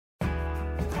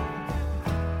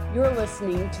You're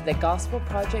listening to the Gospel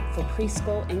Project for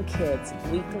Preschool and Kids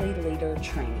Weekly Leader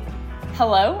Training.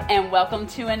 Hello, and welcome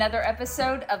to another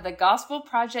episode of the Gospel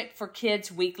Project for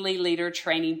Kids Weekly Leader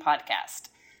Training Podcast.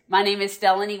 My name is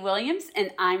Delaney Williams,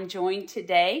 and I'm joined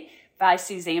today by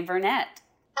Suzanne Burnett.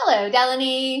 Hello,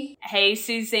 Delaney. Hey,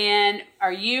 Suzanne.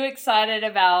 Are you excited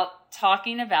about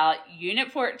talking about Unit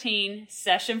 14,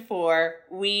 Session 4,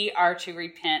 We Are to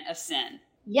Repent of Sin?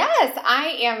 Yes,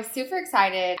 I am super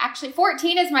excited. Actually,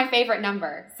 14 is my favorite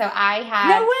number. So I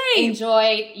have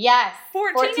enjoyed, yes.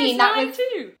 14 is mine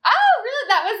too. Oh, really?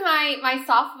 That was my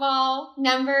softball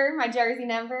number, my jersey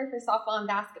number for softball and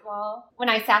basketball when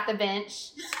I sat the bench.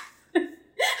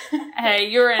 Hey,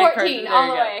 you're in 14 all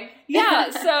the way. Yeah,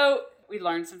 so we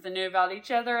learn something new about each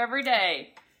other every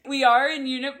day. We are in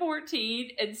Unit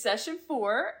 14 in Session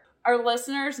 4. Our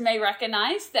listeners may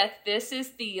recognize that this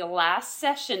is the last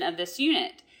session of this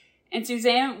unit. And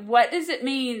Suzanne, what does it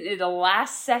mean, the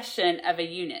last session of a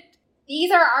unit?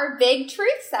 These are our big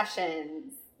truth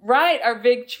sessions. Right, our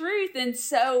big truth. And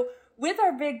so with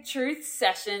our big truth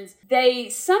sessions, they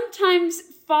sometimes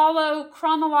follow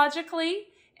chronologically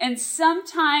and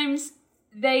sometimes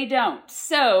they don't.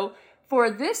 So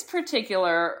for this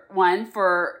particular one,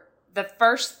 for the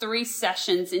first 3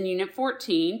 sessions in Unit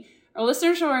 14, our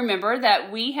listeners will remember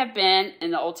that we have been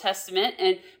in the Old Testament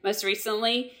and most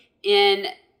recently in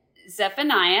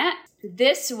Zephaniah.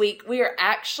 This week, we are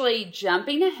actually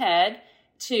jumping ahead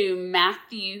to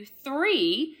Matthew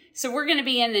 3. So we're going to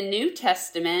be in the New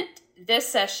Testament this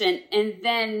session. And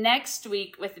then next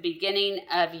week, with the beginning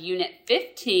of Unit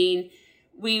 15,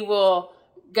 we will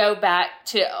go back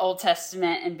to Old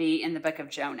Testament and be in the book of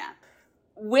Jonah.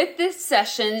 With this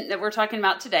session that we're talking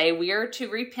about today, we are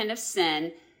to repent of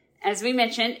sin. As we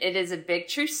mentioned, it is a big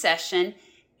truth session,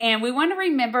 and we want to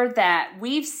remember that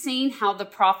we've seen how the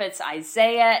prophets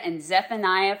Isaiah and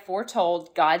Zephaniah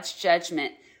foretold God's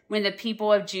judgment when the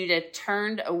people of Judah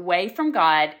turned away from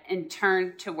God and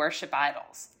turned to worship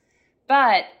idols.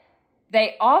 But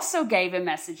they also gave a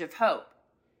message of hope.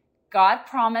 God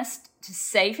promised to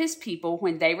save his people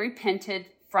when they repented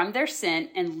from their sin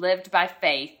and lived by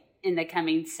faith in the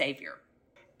coming Savior.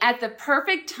 At the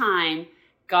perfect time,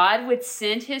 God would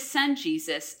send his son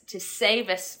Jesus to save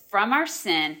us from our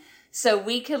sin so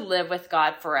we could live with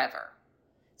God forever.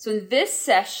 So in this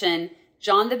session,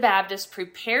 John the Baptist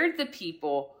prepared the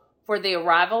people for the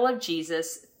arrival of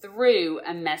Jesus through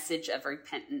a message of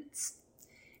repentance.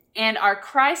 And our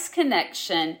Christ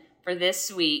connection for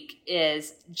this week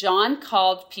is John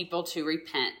called people to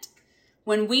repent.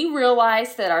 When we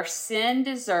realize that our sin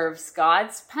deserves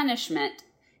God's punishment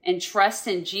and trust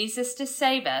in Jesus to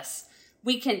save us,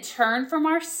 we can turn from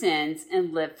our sins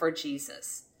and live for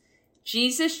Jesus.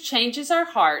 Jesus changes our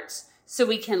hearts so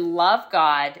we can love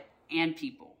God and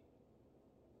people.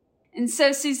 And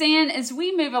so, Suzanne, as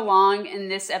we move along in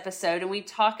this episode and we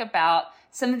talk about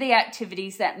some of the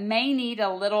activities that may need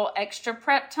a little extra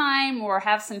prep time or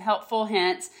have some helpful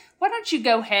hints, why don't you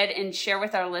go ahead and share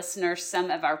with our listeners some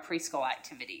of our preschool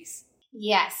activities?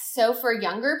 Yes. So for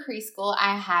younger preschool,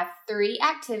 I have 3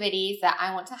 activities that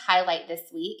I want to highlight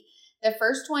this week. The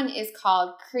first one is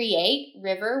called Create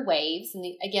River Waves. And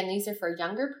again, these are for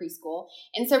younger preschool.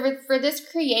 And so for this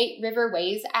Create River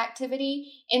Waves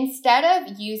activity, instead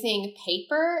of using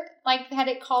paper like that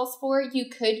it calls for,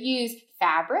 you could use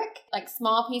fabric, like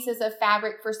small pieces of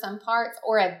fabric for some parts,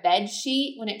 or a bed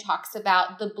sheet when it talks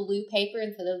about the blue paper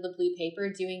instead of the blue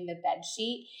paper doing the bed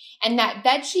sheet. And that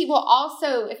bed sheet will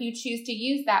also, if you choose to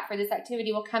use that for this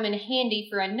activity, will come in handy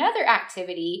for another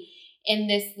activity in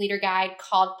this leader guide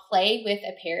called Play with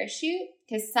a Parachute,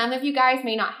 because some of you guys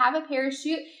may not have a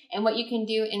parachute, and what you can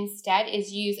do instead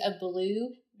is use a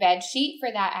blue bed sheet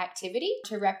for that activity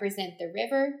to represent the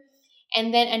river.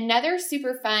 And then another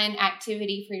super fun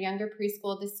activity for younger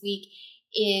preschool this week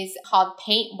is called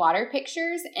Paint Water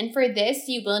Pictures. And for this,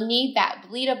 you will need that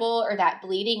bleedable or that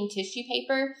bleeding tissue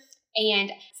paper.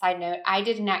 And side note, I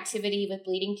did an activity with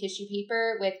bleeding tissue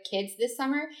paper with kids this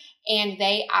summer, and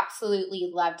they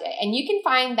absolutely loved it. And you can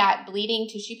find that bleeding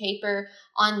tissue paper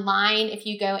online if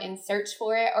you go and search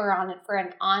for it, or for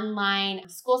an online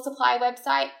school supply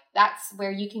website. That's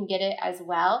where you can get it as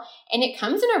well. And it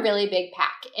comes in a really big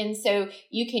pack. And so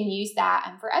you can use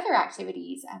that for other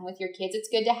activities with your kids. It's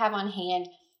good to have on hand.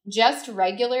 Just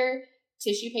regular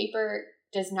tissue paper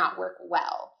does not work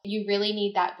well. You really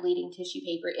need that bleeding tissue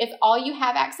paper. If all you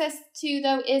have access to,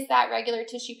 though, is that regular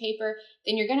tissue paper,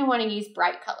 then you're going to want to use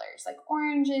bright colors like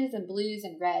oranges and blues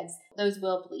and reds. Those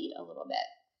will bleed a little bit.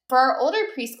 For our older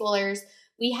preschoolers,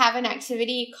 we have an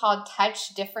activity called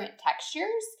Touch Different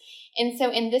Textures. And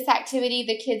so in this activity,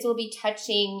 the kids will be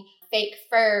touching fake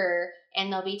fur,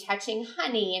 and they'll be touching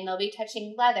honey, and they'll be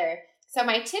touching leather. So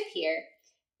my tip here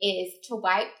is to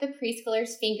wipe the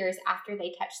preschoolers' fingers after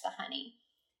they touch the honey.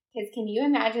 Because can you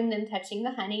imagine them touching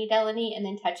the honey, Delaney, and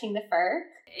then touching the fur?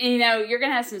 You're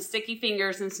going to have some sticky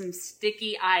fingers and some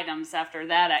sticky items after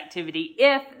that activity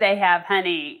if they have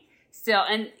honey still.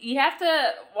 And you have to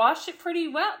wash it pretty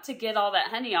well to get all that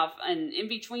honey off and in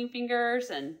between fingers.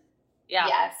 And yeah.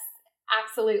 Yes,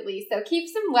 absolutely. So keep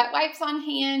some wet wipes on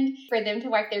hand for them to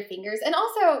wipe their fingers. And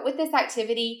also with this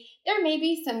activity, there may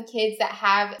be some kids that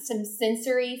have some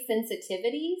sensory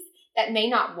sensitivities that may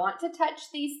not want to touch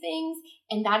these things,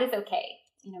 and that is okay.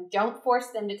 Don't force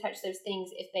them to touch those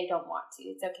things if they don't want to.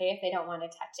 It's okay if they don't want to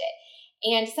touch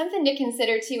it. And something to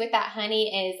consider too with that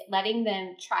honey is letting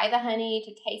them try the honey,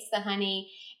 to taste the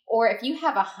honey, or if you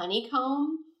have a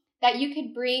honeycomb that you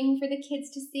could bring for the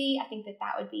kids to see, I think that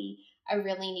would be a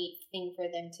really neat thing for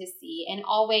them to see. And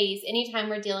always, anytime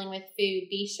we're dealing with food,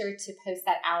 be sure to post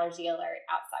that allergy alert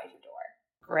outside your door.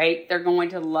 Great. They're going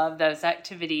to love those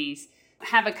activities. I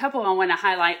have a couple I want to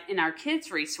highlight in our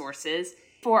kids' resources.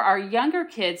 For our younger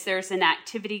kids, there's an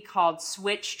activity called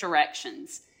Switch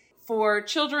Directions. For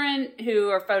children who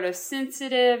are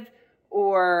photosensitive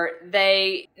or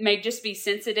they may just be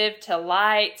sensitive to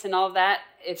lights and all that,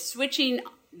 if switching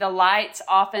the lights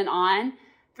off and on,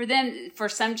 for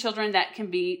some children that can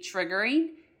be triggering.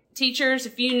 Teachers,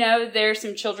 if you know there's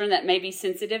some children that may be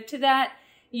sensitive to that,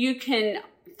 you can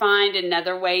find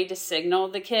another way to signal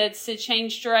the kids to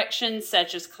change directions,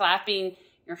 such as clapping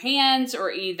your hands or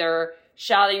either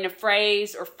shouting a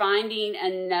phrase or finding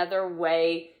another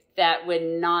way that would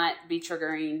not be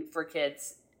triggering for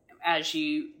kids as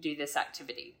you do this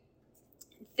activity.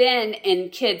 Then in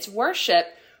kids worship,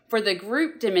 for the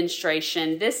group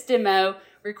demonstration, this demo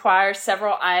requires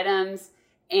several items,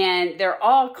 and they're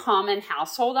all common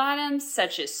household items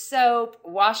such as soap,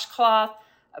 washcloth,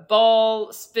 a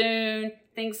bowl, spoon,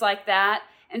 things like that.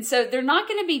 And so they're not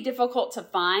going to be difficult to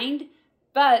find,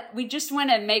 but we just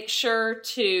want to make sure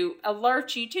to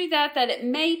alert you to that it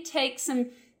may take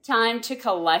some time to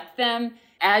collect them.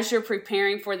 As you're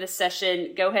preparing for the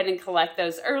session, go ahead and collect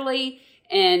those early,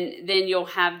 and then you'll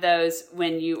have those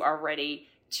when you are ready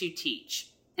to teach.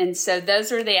 And so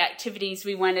those are the activities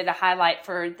we wanted to highlight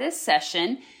for this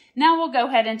session. Now we'll go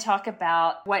ahead and talk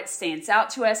about what stands out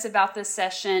to us about this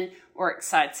session or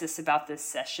excites us about this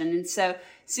session. And so,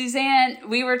 Suzanne,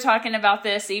 we were talking about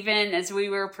this even as we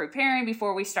were preparing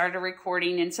before we started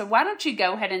recording. And so why don't you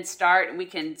go ahead and start, and we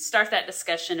can start that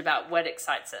discussion about what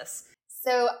excites us.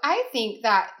 So I think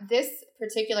that this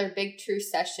particular Big Truth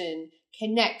session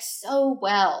connects so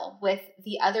well with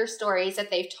the other stories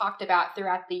that they've talked about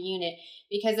throughout the unit,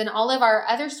 because in all of our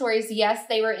other stories, yes,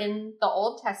 they were in the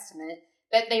Old Testament,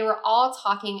 but they were all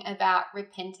talking about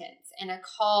repentance and a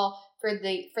call for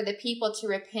the people to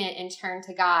repent and turn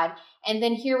to God. And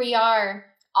then here we are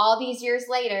all these years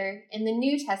later in the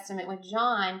New Testament with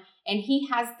John, and he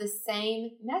has the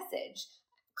same message,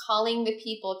 calling the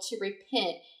people to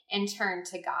repent and turn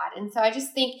to God. And so I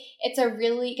just think it's going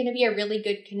to be a really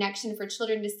good connection for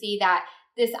children to see that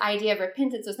this idea of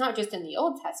repentance was not just in the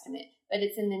Old Testament, but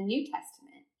it's in the New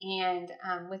Testament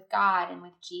and with God and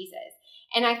with Jesus.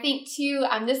 And I think too,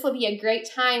 this will be a great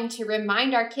time to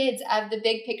remind our kids of the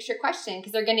big picture question,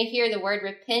 because they're going to hear the word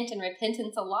repent and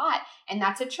repentance a lot. And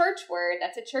that's a church word.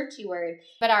 That's a churchy word.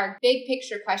 But our big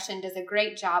picture question does a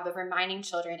great job of reminding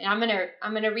children. And I'm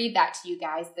going to read that to you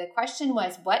guys. The question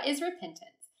was, what is repentance?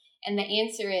 And the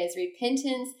answer is,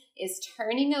 repentance is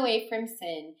turning away from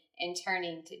sin and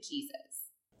turning to Jesus.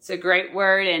 It's a great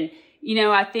word. And,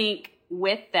 I think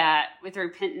with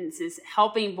repentance is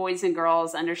helping boys and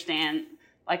girls understand,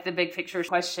 like the big picture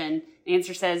question, the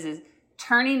answer says is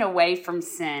turning away from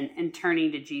sin and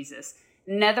turning to Jesus.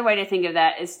 Another way to think of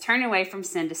that is turning away from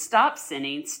sin to stop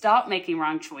sinning, stop making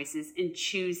wrong choices, and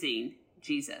choosing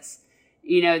Jesus.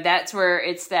 That's where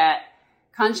it's that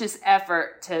conscious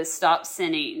effort to stop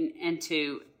sinning and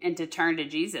to turn to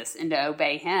Jesus and to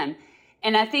obey him.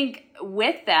 And I think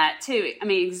with that too,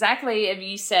 exactly as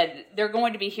you said, they're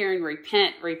going to be hearing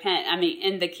repent.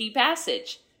 In the key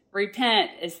passage,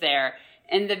 repent is there.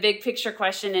 And the big picture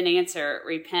question and answer,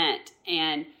 repent.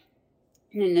 And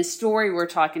in the story, we're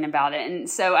talking about it. And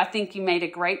so I think you made a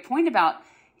great point about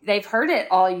they've heard it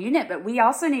all unit, but we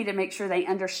also need to make sure they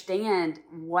understand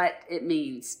what it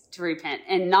means to repent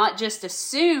and not just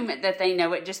assume that they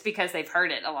know it just because they've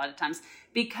heard it a lot of times.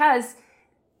 Because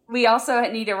we also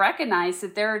need to recognize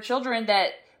that there are children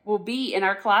that will be in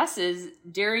our classes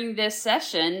during this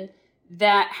session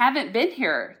that haven't been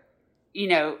here,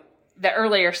 the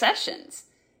earlier sessions.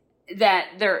 that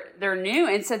they're new,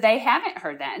 and so they haven't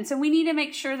heard that. And so we need to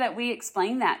make sure that we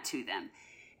explain that to them.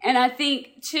 And I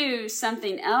think, too,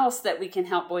 something else that we can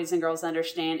help boys and girls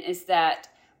understand is that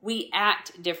we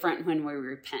act different when we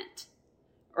repent,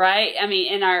 right? I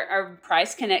mean, and our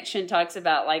Christ connection talks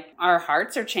about, like, our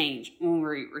hearts are changed when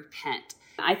we repent.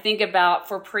 I think about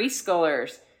for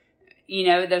preschoolers, you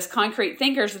know, those concrete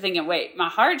thinkers are thinking, wait, my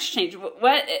heart's changed.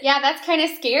 What? Yeah, that's kind of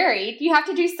scary. Do you have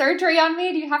to do surgery on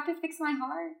me? Do you have to fix my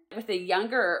heart? With a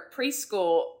younger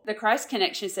preschool, the Christ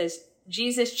connection says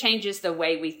Jesus changes the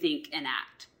way we think and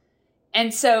act.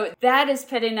 And so that is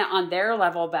putting it on their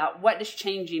level about what does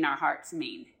changing our hearts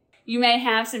mean. You may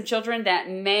have some children that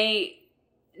may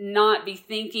not be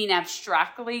thinking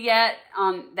abstractly yet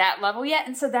on that level yet.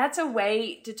 And so that's a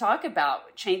way to talk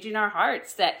about changing our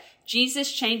hearts, that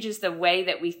Jesus changes the way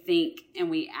that we think and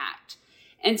we act.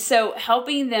 And so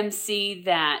helping them see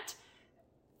that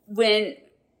when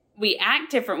we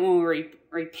act different, when we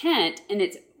repent, and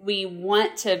we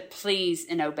want to please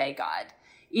and obey God.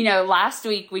 You know, last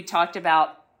week we talked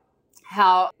about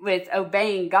how with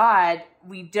obeying God,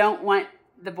 we don't want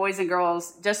the boys and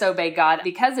girls just obey God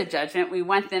because of judgment. We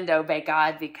want them to obey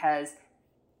God because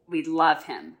we love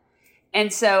him.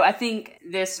 And so I think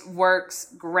this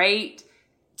works great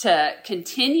to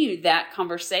continue that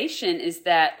conversation, is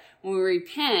that when we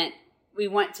repent, we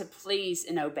want to please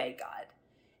and obey God.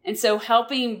 And so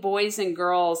helping boys and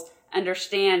girls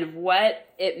understand what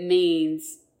it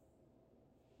means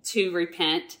to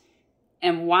repent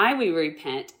and why we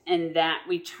repent, and that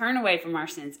we turn away from our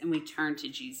sins and we turn to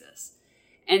Jesus.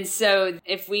 And so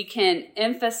if we can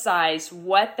emphasize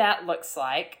what that looks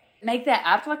like, make that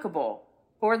applicable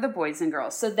for the boys and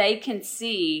girls so they can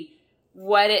see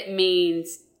what it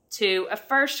means to a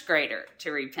first grader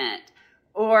to repent,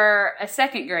 or a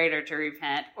second grader to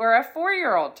repent, or a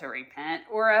 4-year-old to repent,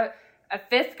 or a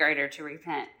fifth grader to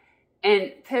repent,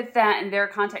 and put that in their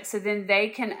context so then they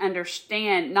can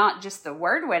understand not just the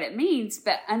word, what it means,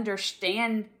 but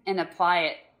understand and apply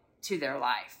it to their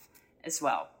life as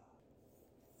well.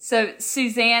 So,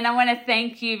 Suzanne, I want to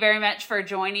thank you very much for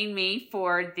joining me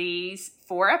for these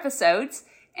 4 episodes,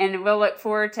 and we'll look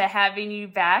forward to having you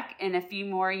back in a few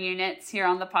more units here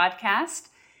on the podcast.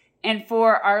 And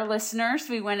for our listeners,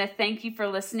 we want to thank you for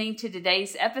listening to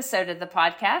today's episode of the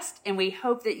podcast, and we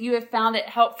hope that you have found it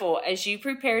helpful as you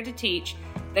prepare to teach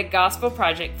the Gospel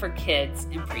Project for kids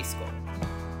in preschool.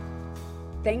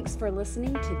 Thanks for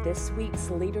listening to this week's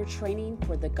leader training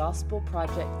for the Gospel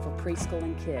Project for Preschool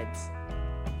and Kids.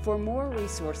 For more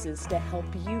resources to help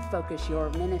you focus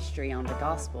your ministry on the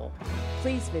gospel,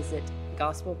 please visit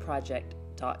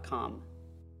gospelproject.com.